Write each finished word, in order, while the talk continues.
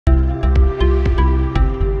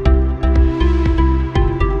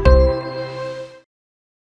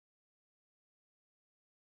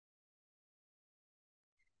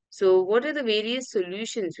So what are the various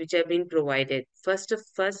solutions which have been provided? First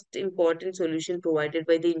important solution provided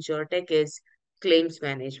by the InsurTech is claims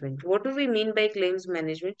management. What do we mean by claims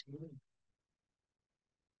management?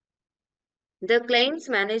 The claims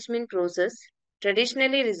management process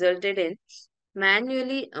traditionally resulted in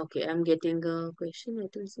manually, okay, I'm getting a question, I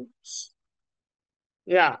think so.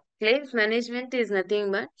 Yeah, claims management is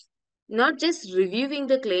nothing but not just reviewing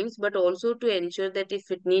the claims, but also to ensure that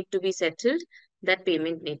if it need to be settled, that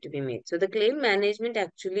payment need to be made. So the claim management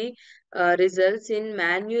actually results in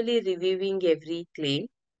manually reviewing every claim.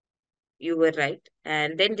 You were right.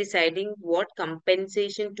 And then deciding what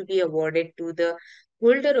compensation to be awarded to the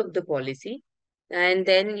holder of the policy. And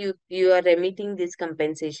then you are remitting this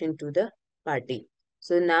compensation to the party.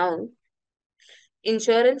 So now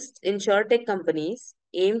insurtech companies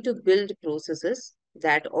aim to build processes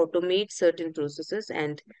that automate certain processes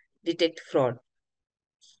and detect fraud.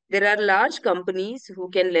 There are large companies who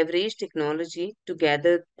can leverage technology to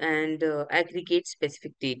gather and aggregate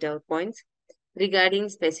specific data points regarding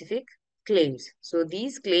specific claims. So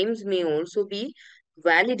these claims may also be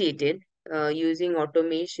validated using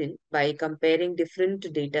automation by comparing different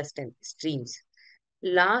data streams.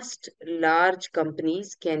 Last, large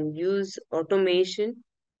companies can use automation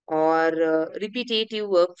or repetitive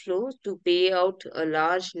workflows to pay out a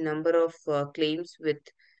large number of claims with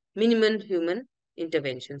minimum human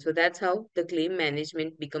intervention. So that's how the claim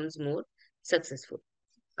management becomes more successful.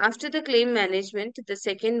 After the claim management, the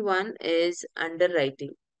second one is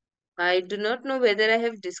underwriting. I do not know whether I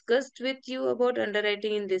have discussed with you about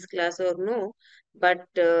underwriting in this class or no, but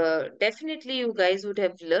definitely you guys would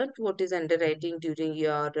have learned what is underwriting during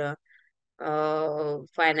your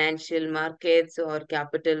financial markets or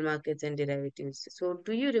capital markets and derivatives. So,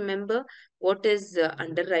 do you remember what is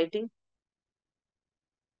underwriting?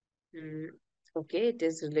 Mm, okay, it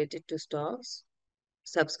is related to stocks,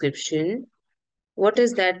 subscription. What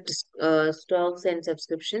is that? Stocks and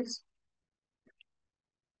subscriptions?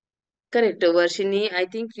 Correct, Varshini. I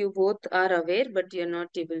think you both are aware, but you're not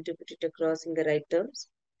able to put it across in the right terms.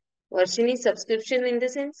 Varshini, subscription in the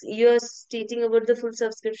sense you're stating about the full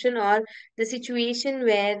subscription or the situation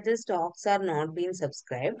where the stocks are not being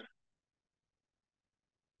subscribed.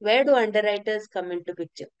 Where do underwriters come into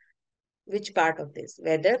picture? Which part of this?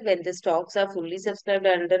 Whether when the stocks are fully subscribed,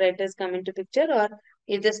 underwriters come into picture, or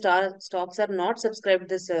if the stocks are not subscribed,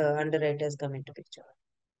 this underwriters come into picture.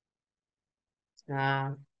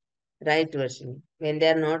 Ah, right, Varshini. When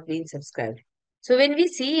they are not being subscribed. So when we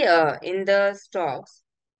see in the stocks,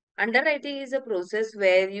 underwriting is a process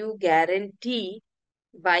where you guarantee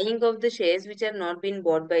buying of the shares which are not been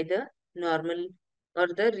bought by the normal or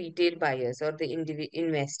the retail buyers or the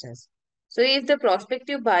investors. So if the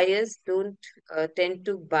prospective buyers don't tend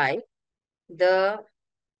to buy, the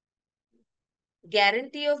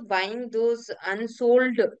guarantee of buying those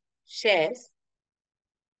unsold shares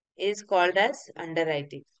is called as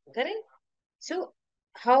underwriting. Correct? So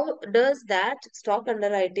how does that stock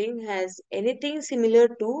underwriting has anything similar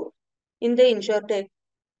to in the insurtech?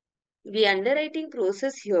 The underwriting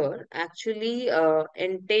process here actually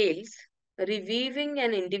entails reviewing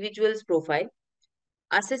an individual's profile,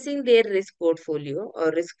 assessing their risk portfolio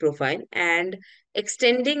or risk profile, and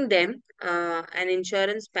extending them an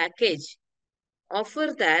insurance package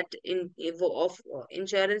offer that of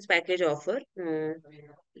insurance package offer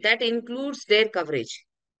that includes their coverage.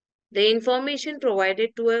 The information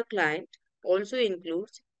provided to a client also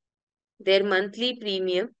includes their monthly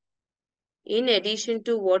premium in addition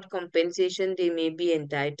to what compensation they may be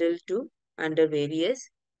entitled to under various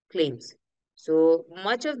claims. So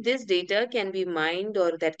much of this data can be mined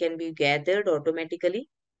or that can be gathered automatically.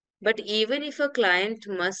 But even if a client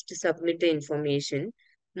must submit the information,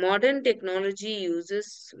 modern technology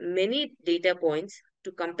uses many data points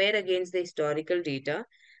to compare against the historical data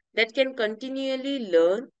that can continually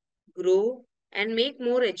learn, grow, and make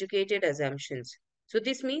more educated assumptions. So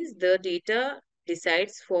this means the data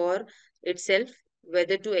decides for itself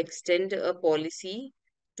whether to extend a policy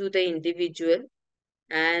to the individual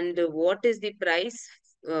and what price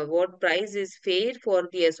is fair for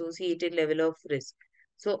the associated level of risk.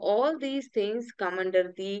 So all these things come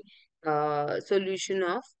under the solution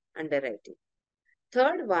of underwriting.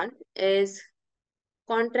 Third one is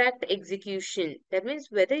contract execution. That means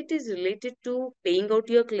whether it is related to paying out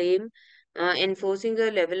your claim, enforcing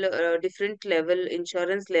a different level,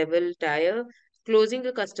 insurance level tire, closing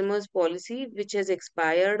a customer's policy which has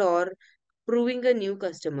expired, or proving a new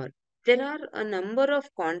customer. There are a number of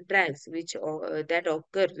contracts which that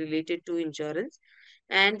occur related to insurance,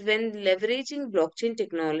 and when leveraging blockchain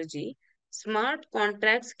technology, smart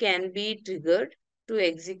contracts can be triggered to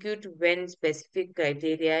execute when specific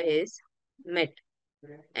criteria is met.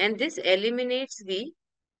 And this eliminates the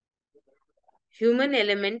human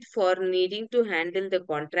element for needing to handle the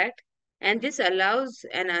contract. And this allows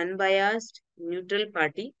an unbiased neutral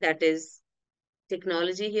party, that is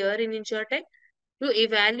technology here in InsurTech, to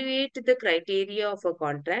evaluate the criteria of a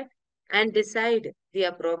contract and decide the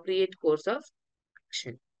appropriate course of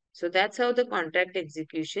action. So that's how the contract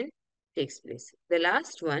execution takes place. The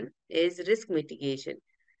last one is risk mitigation.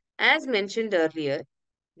 As mentioned earlier,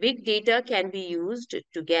 big data can be used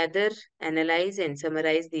to gather, analyze, and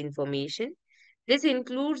summarize the information. This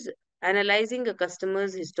includes analyzing a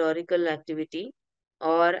customer's historical activity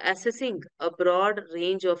or assessing a broad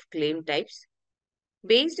range of claim types.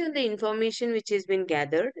 Based on the information which has been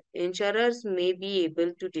gathered, insurers may be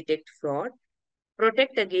able to detect fraud,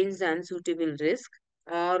 protect against unsuitable risk,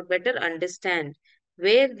 or better understand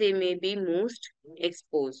where they may be most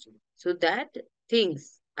exposed. So that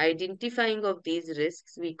things, identifying of these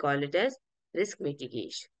risks, we call it as risk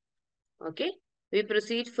mitigation. Okay, we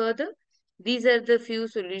proceed further. These are the few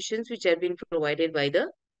solutions which have been provided by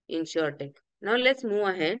the InsurTech. Now let's move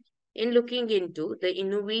ahead in looking into the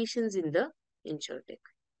innovations in the InsurTech.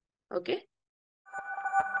 Okay.